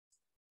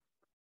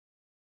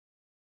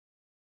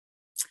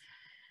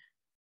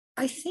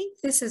I think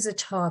this is a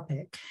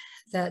topic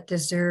that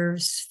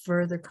deserves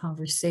further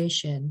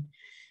conversation,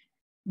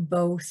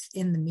 both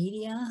in the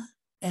media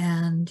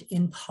and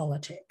in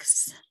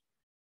politics.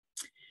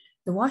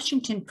 The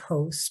Washington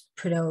Post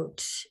put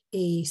out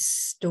a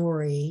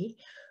story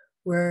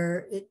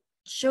where it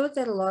showed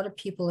that a lot of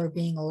people are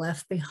being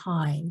left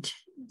behind.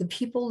 The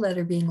people that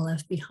are being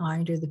left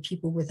behind are the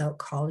people without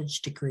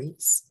college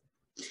degrees.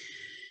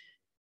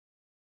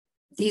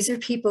 These are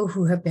people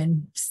who have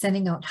been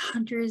sending out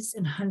hundreds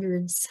and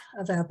hundreds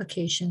of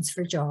applications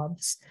for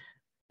jobs,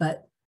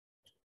 but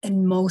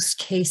in most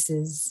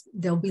cases,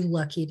 they'll be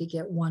lucky to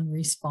get one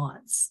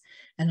response.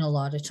 And a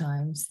lot of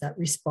times that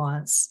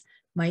response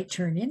might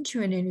turn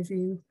into an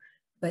interview,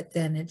 but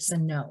then it's a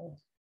no.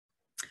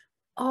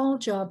 All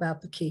job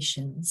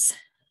applications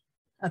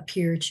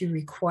appear to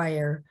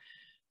require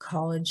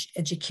college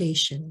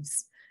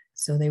educations.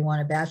 So they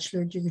want a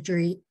bachelor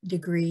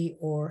degree,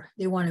 or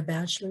they want a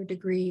bachelor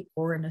degree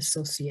or an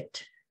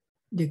associate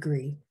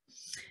degree.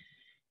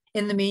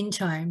 In the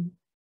meantime,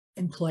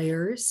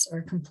 employers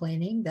are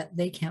complaining that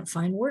they can't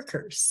find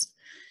workers.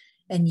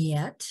 And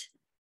yet,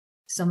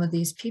 some of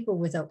these people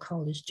without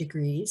college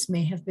degrees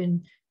may have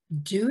been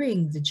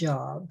doing the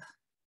job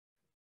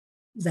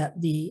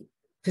that the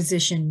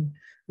position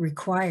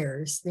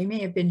requires. They may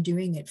have been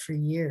doing it for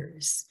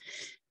years,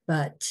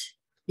 but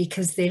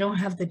because they don't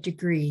have the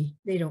degree,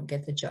 they don't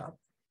get the job.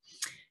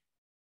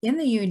 In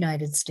the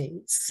United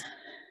States,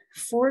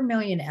 4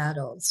 million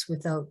adults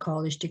without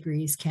college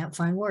degrees can't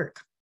find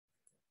work.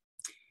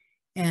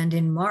 And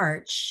in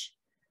March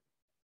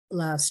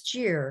last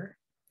year,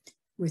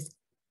 with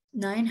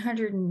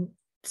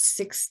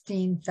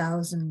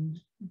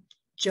 916,000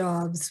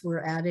 jobs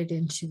were added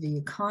into the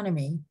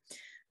economy,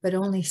 but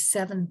only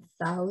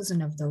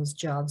 7,000 of those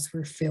jobs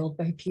were filled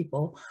by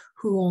people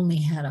who only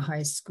had a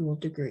high school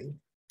degree,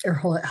 or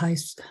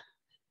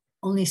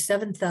only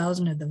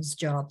 7,000 of those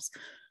jobs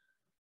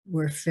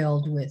were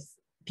filled with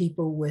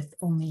people with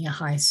only a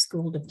high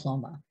school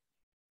diploma.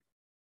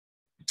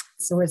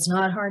 So it's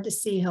not hard to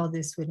see how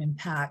this would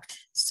impact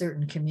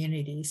certain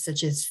communities,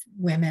 such as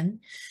women,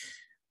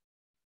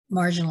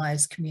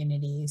 marginalized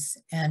communities,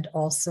 and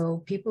also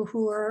people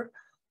who are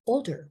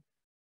older.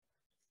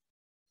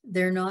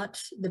 They're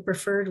not the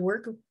preferred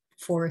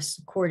workforce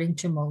according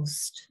to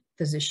most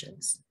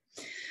physicians.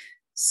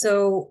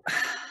 So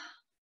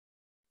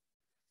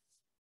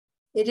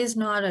it is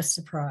not a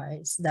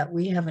surprise that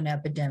we have an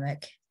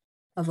epidemic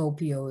of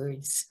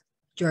opioids,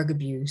 drug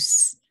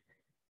abuse,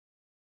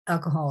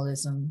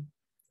 alcoholism,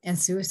 and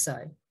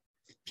suicide.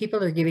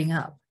 People are giving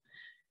up.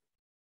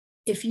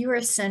 If you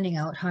are sending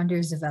out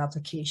hundreds of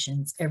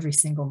applications every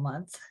single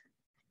month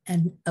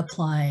and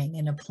applying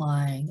and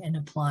applying and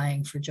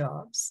applying for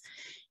jobs,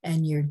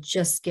 and you're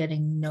just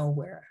getting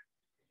nowhere,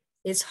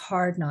 it's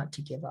hard not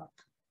to give up.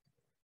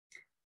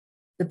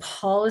 The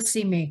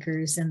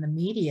policymakers and the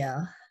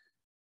media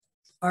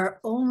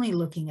are only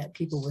looking at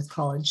people with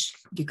college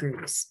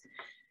degrees.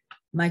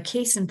 My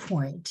case in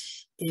point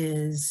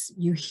is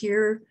you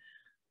hear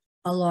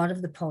a lot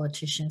of the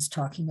politicians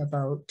talking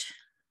about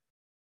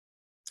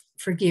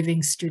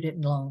forgiving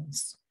student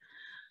loans.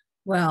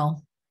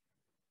 Well,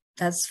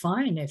 that's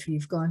fine if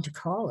you've gone to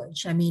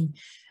college. I mean,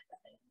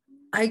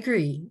 I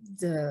agree,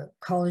 the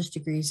college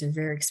degrees are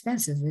very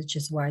expensive, which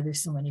is why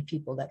there's so many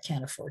people that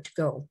can't afford to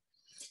go.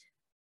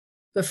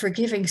 But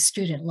forgiving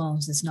student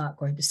loans is not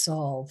going to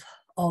solve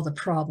all the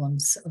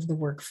problems of the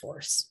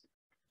workforce.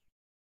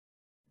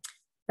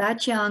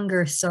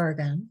 Batyanger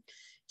Sargan,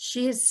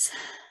 she's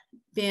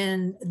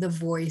been the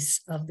voice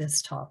of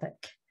this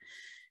topic.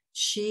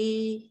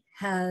 She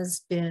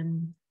has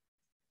been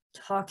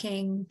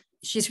talking,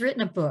 she's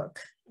written a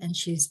book, and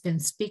she's been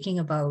speaking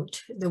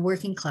about the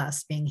working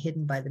class being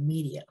hidden by the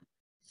media.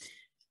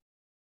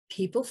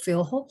 People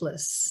feel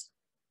hopeless.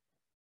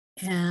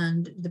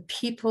 And the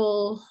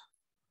people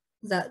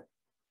that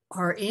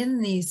are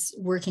in these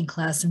working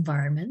class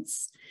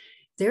environments,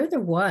 they're the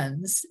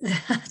ones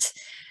that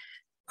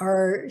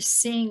are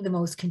seeing the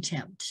most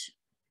contempt.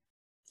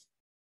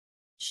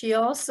 She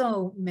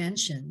also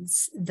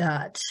mentions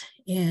that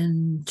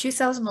in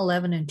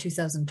 2011 and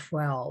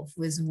 2012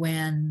 was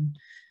when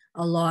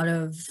a lot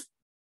of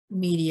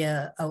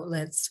media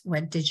outlets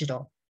went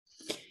digital.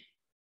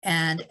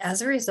 And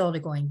as a result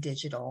of going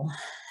digital,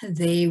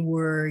 they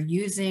were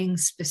using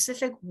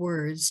specific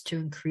words to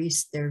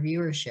increase their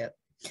viewership.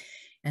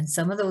 And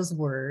some of those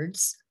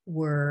words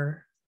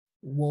were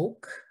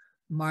woke,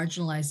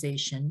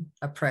 marginalization,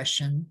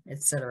 oppression,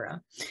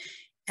 etc.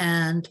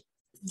 And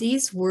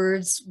these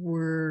words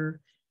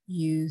were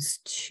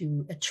used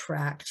to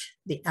attract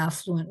the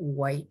affluent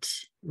white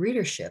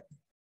readership.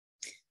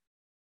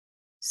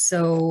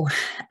 So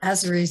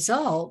as a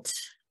result,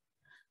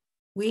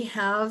 we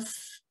have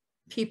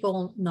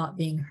people not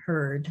being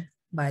heard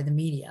by the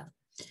media.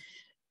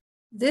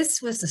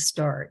 This was the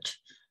start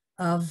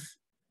of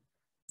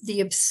the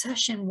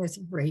obsession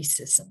with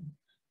racism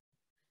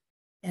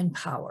and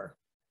power.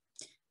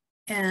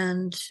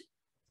 And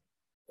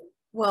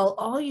well,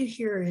 all you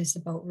hear is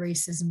about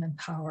racism and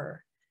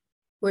power,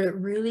 What it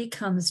really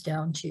comes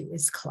down to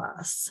is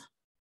class.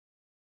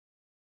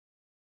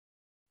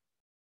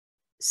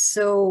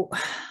 So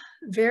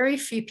very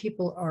few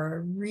people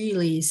are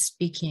really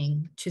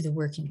speaking to the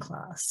working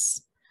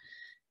class.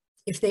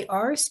 If they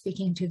are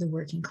speaking to the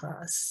working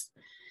class,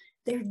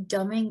 they're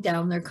dumbing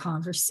down their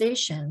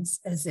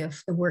conversations as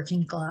if the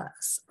working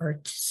class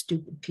are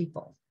stupid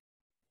people.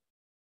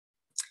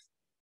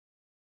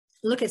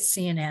 Look at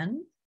CNN,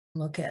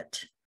 look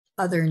at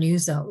other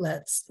news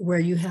outlets where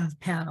you have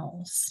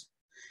panels.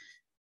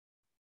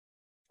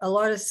 A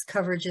lot of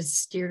coverage is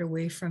steered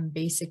away from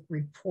basic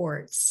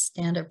reports,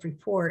 stand-up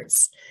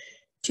reports,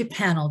 to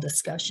panel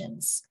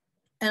discussions.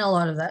 And a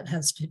lot of that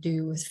has to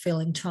do with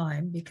filling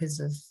time because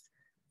of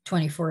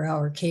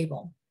 24-hour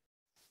cable.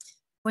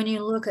 When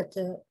you look at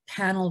the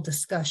panel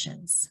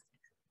discussions,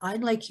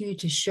 I'd like you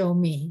to show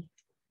me,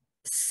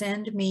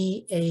 send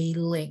me a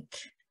link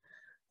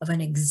of an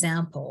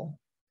example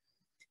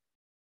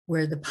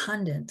where the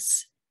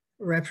pundits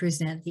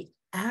represent the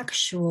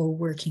actual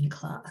working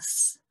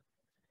class.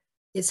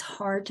 It's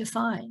hard to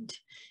find.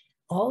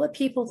 All the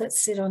people that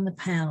sit on the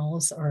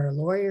panels are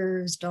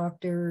lawyers,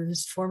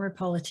 doctors, former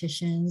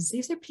politicians.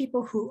 These are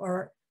people who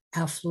are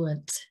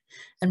affluent,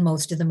 and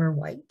most of them are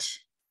white.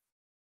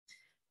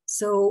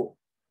 So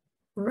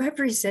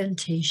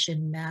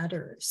representation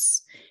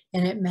matters,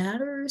 and it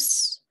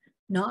matters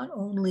not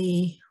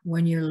only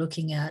when you're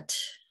looking at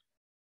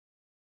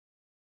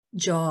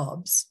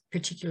jobs,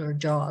 particular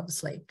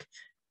jobs like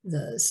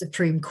the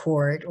Supreme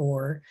Court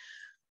or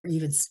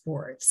even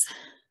sports.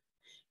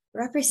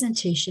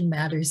 Representation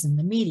matters in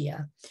the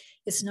media.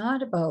 It's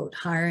not about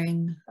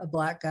hiring a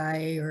Black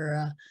guy or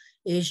an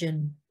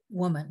Asian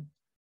woman.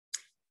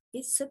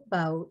 It's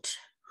about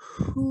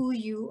who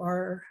you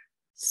are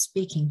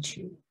speaking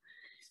to.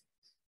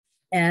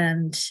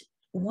 And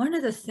one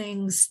of the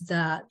things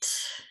that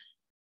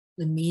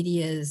the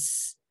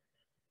media's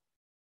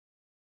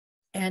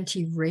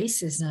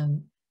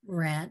anti-racism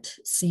rant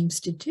seems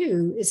to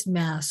do is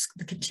mask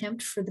the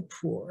contempt for the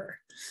poor.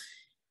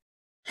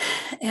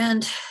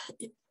 And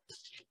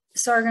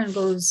Sargon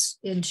goes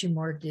into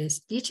more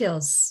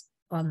details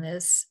on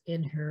this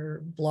in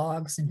her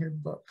blogs and her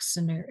books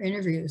and her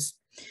interviews.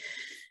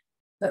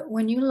 But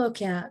when you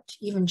look at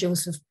even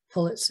Joseph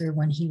Pulitzer,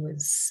 when he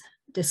was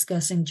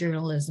discussing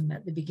journalism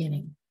at the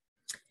beginning,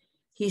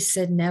 he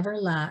said, never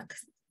lack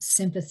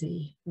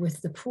sympathy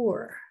with the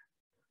poor.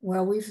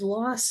 Well, we've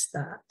lost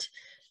that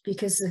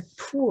because the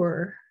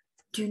poor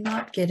do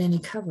not get any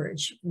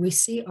coverage. We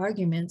see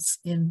arguments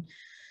in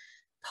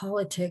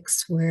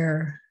politics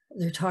where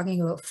they're talking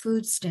about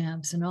food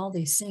stamps and all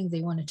these things.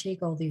 They want to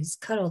take all these,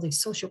 cut all these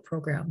social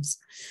programs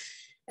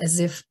as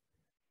if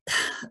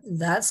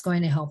that's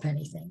going to help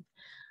anything.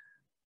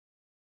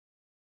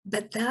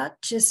 But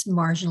that just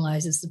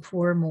marginalizes the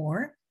poor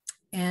more,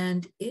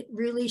 and it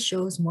really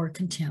shows more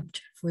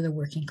contempt for the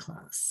working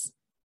class.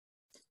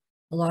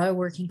 A lot of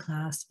working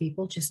class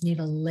people just need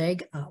a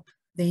leg up.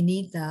 They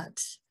need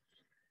that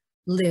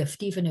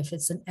lift, even if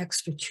it's an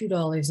extra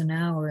 $2 an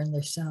hour in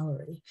their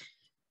salary.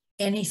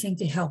 Anything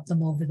to help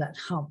them over that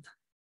hump.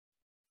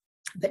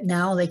 But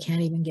now they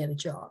can't even get a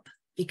job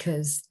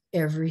because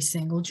every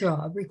single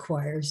job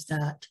requires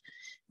that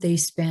they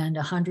spend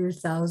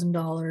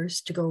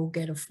 $100,000 to go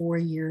get a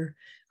 4-year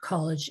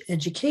college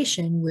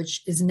education,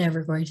 which is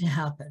never going to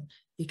happen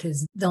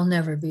because they'll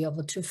never be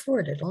able to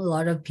afford it. A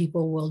lot of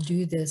people will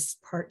do this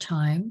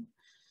part-time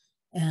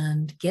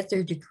and get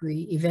their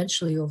degree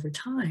eventually over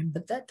time,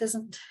 but that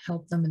doesn't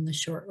help them in the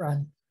short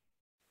run.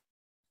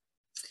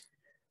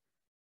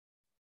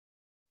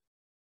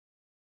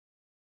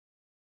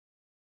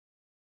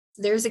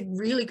 There's a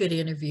really good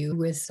interview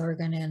with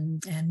Sargon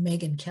and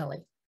Megyn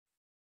Kelly.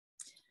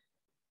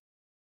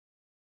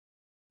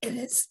 And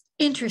it's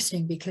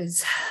interesting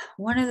because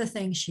one of the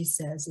things she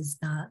says is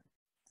that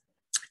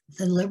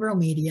the liberal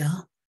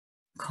media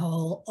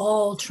call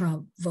all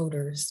Trump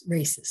voters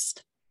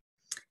racist.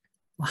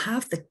 Well,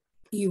 half the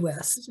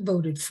US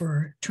voted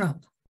for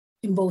Trump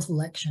in both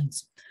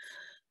elections.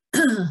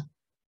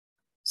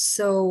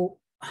 So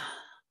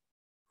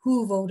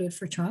who voted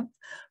for Trump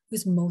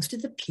was most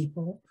of the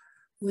people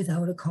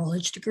without a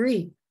college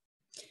degree.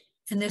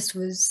 And this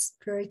was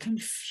very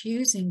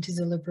confusing to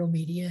the liberal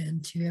media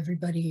and to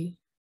everybody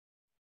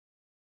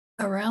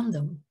around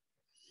them.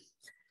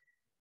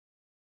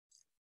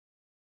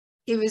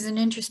 It was an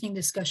interesting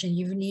discussion.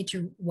 You need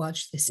to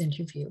watch this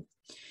interview.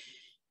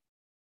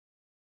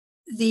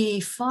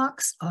 The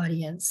Fox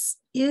audience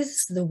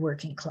is the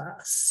working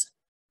class.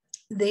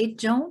 They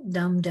don't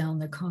dumb down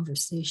the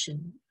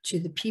conversation to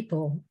the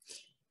people.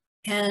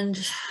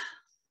 And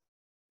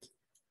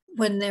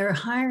when they're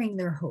hiring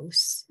their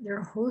hosts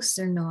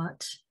are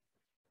not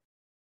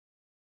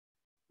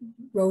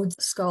Rhodes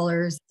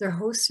scholars. Their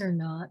hosts are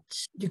not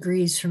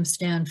degrees from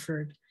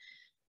Stanford.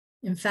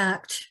 In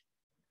fact,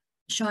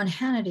 Sean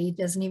Hannity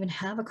doesn't even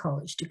have a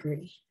college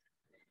degree.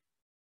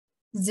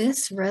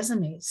 This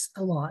resonates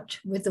a lot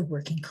with the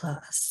working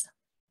class,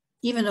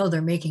 even though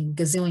they're making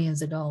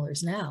gazillions of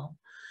dollars now,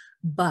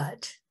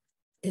 but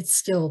it's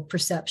still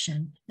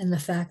perception and the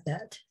fact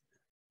that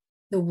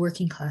the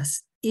working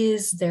class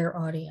is their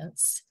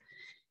audience.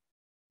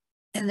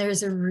 And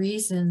there's a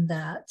reason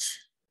that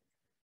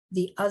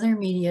the other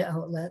media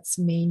outlets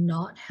may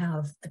not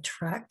have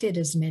attracted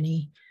as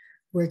many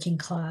working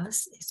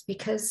class. It's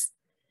because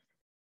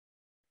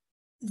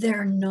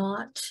they're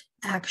not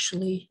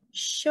actually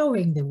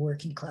showing the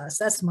working class.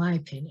 That's my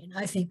opinion.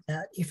 I think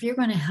that if you're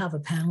going to have a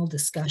panel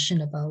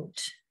discussion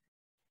about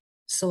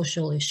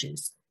social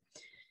issues,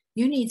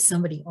 you need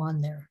somebody on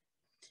there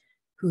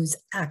who's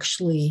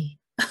actually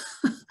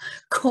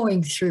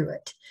going through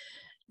it.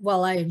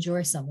 While I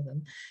enjoy some of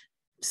them,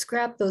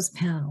 scrap those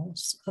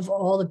panels of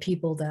all the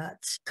people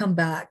that come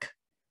back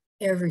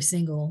every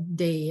single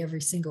day,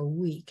 every single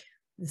week,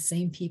 the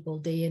same people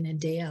day in and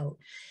day out,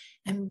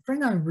 and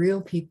bring on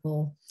real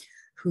people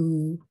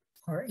who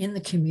are in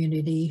the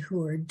community,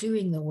 who are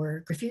doing the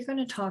work. If you're going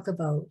to talk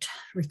about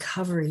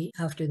recovery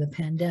after the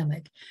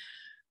pandemic,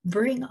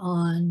 bring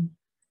on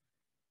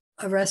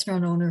a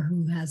restaurant owner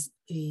who has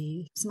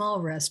a small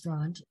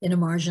restaurant in a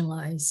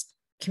marginalized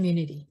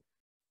community.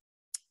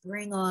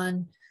 Bring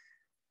on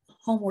a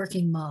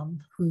home-working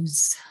mom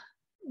who's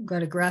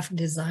got a graphic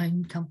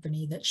design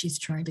company that she's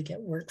trying to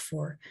get work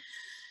for.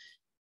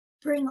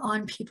 Bring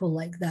on people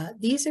like that.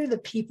 These are the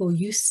people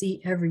you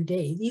see every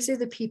day. These are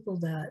the people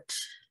that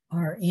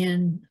are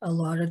in a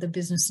lot of the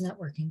business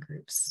networking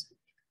groups,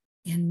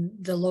 in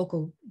the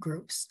local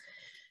groups.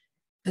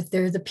 But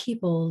they're the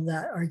people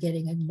that are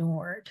getting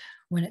ignored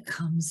when it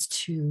comes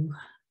to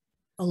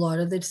a lot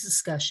of the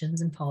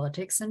discussions in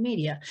politics and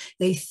media.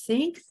 They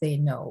think they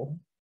know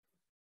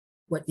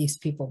what these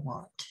people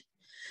want,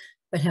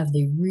 but have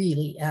they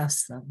really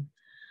asked them?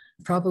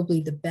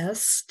 Probably the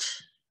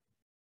best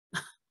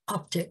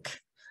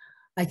optic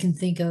I can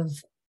think of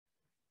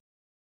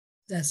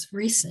that's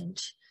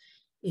recent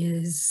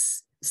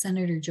is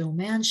Senator Joe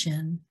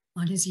Manchin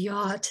on his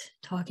yacht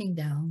talking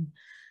down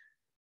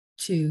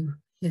to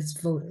his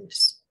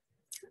voters.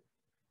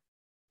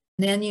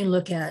 And then you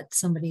look at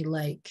somebody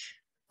like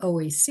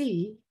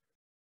OAC,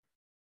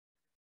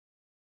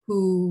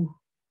 who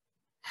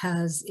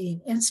has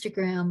an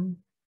Instagram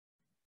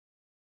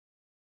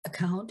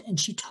account, and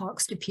she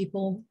talks to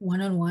people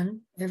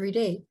one-on-one every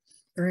day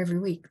or every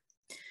week.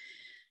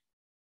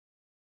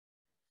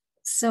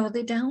 So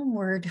the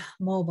downward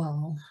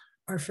mobile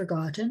are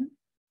forgotten.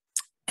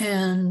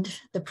 And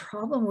the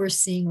problem we're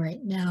seeing right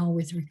now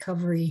with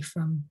recovery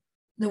from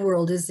the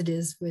world as it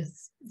is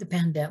with the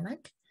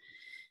pandemic,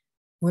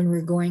 when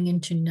we're going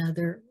into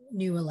another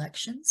new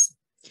elections,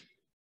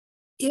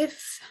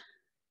 if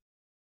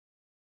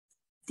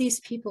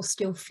these people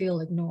still feel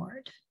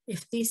ignored,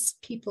 if these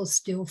people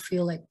still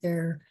feel like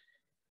they're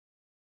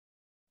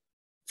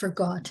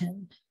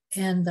forgotten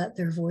and that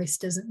their voice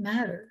doesn't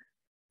matter,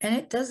 and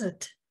it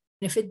doesn't.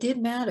 If it did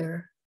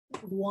matter,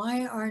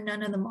 why are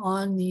none of them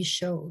on these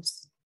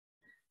shows?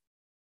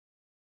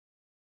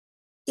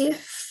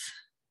 If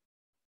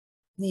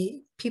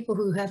the people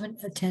who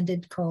haven't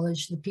attended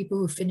college, the people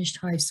who finished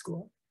high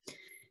school,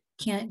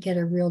 can't get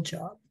a real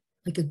job,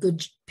 like a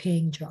good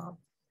paying job,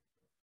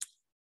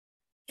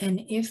 and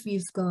if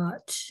you've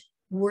got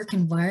work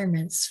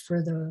environments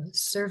for the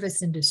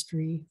service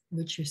industry,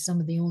 which are some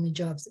of the only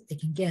jobs that they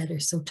can get, are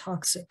so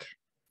toxic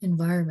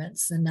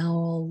environments, and now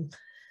all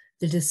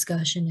the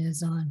discussion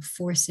is on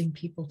forcing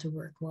people to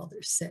work while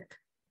they're sick.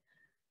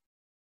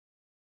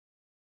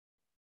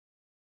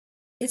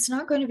 It's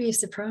not going to be a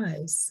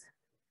surprise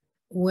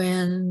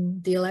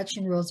when the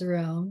election rolls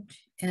around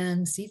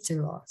and seats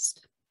are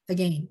lost.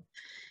 Again,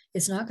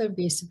 it's not going to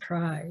be a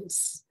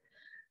surprise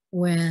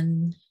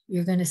when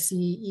you're going to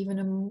see even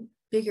a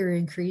bigger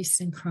increase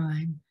in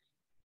crime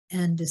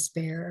and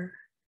despair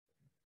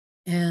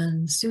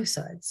and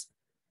suicides.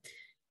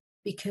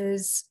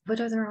 Because what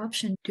other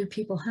option do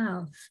people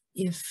have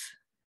if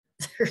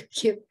they're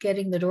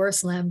getting the door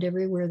slammed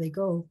everywhere they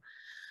go?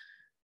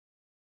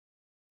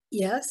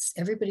 Yes,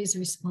 everybody's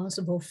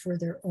responsible for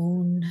their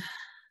own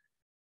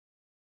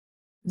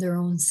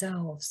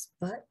selves,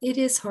 but it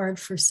is hard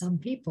for some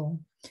people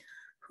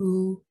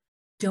who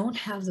don't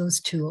have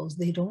those tools.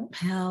 They don't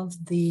have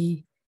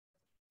the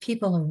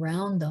people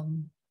around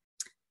them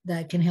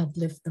that can help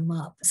lift them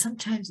up.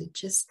 Sometimes it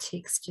just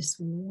takes just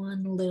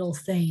one little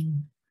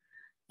thing.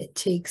 It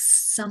takes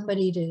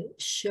somebody to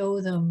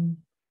show them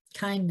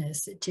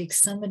kindness. It takes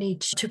somebody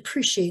to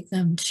appreciate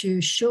them,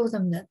 to show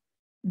them that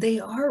they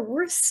are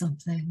worth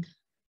something.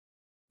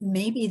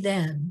 Maybe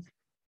then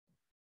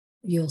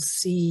you'll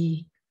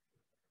see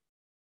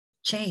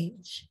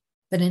change.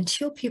 But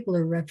until people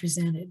are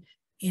represented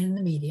in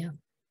the media,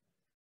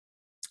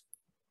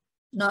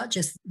 not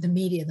just the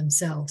media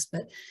themselves,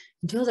 but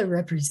until they're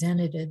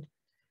represented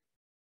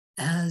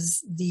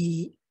as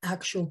the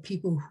actual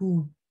people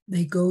who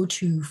they go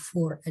to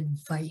for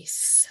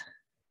advice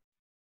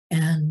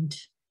and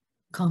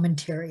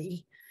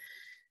commentary,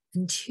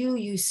 until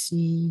you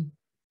see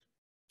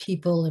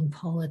people in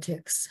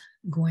politics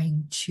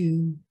going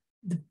to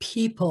the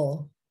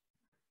people,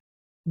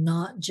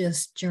 not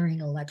just during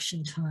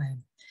election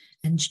time,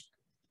 and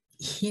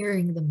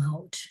hearing them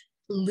out,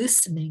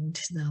 listening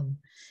to them,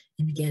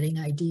 and getting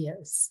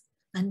ideas.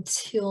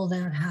 until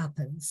that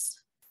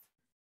happens,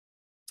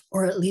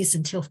 or at least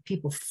until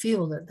people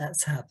feel that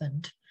that's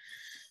happened.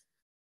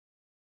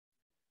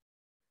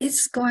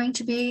 It's going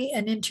to be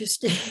an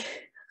interesting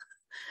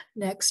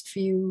next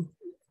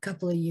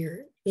couple of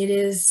years. It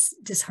is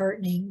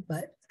disheartening,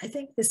 but I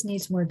think this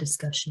needs more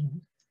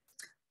discussion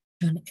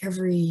on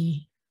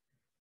every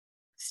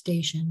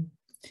station,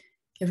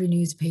 every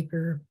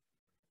newspaper,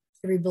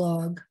 every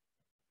blog.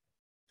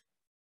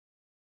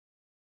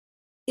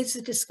 It's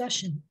a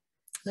discussion.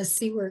 Let's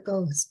see where it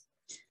goes.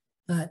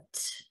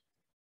 But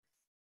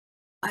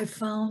I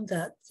found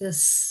that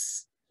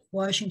this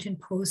Washington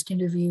Post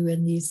interview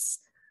and these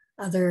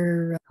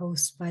other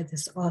posts by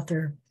this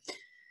author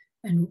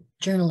and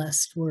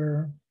journalist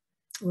were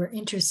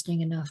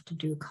interesting enough to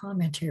do a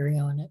commentary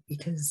on it,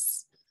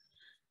 because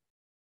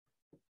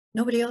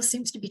nobody else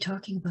seems to be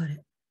talking about it.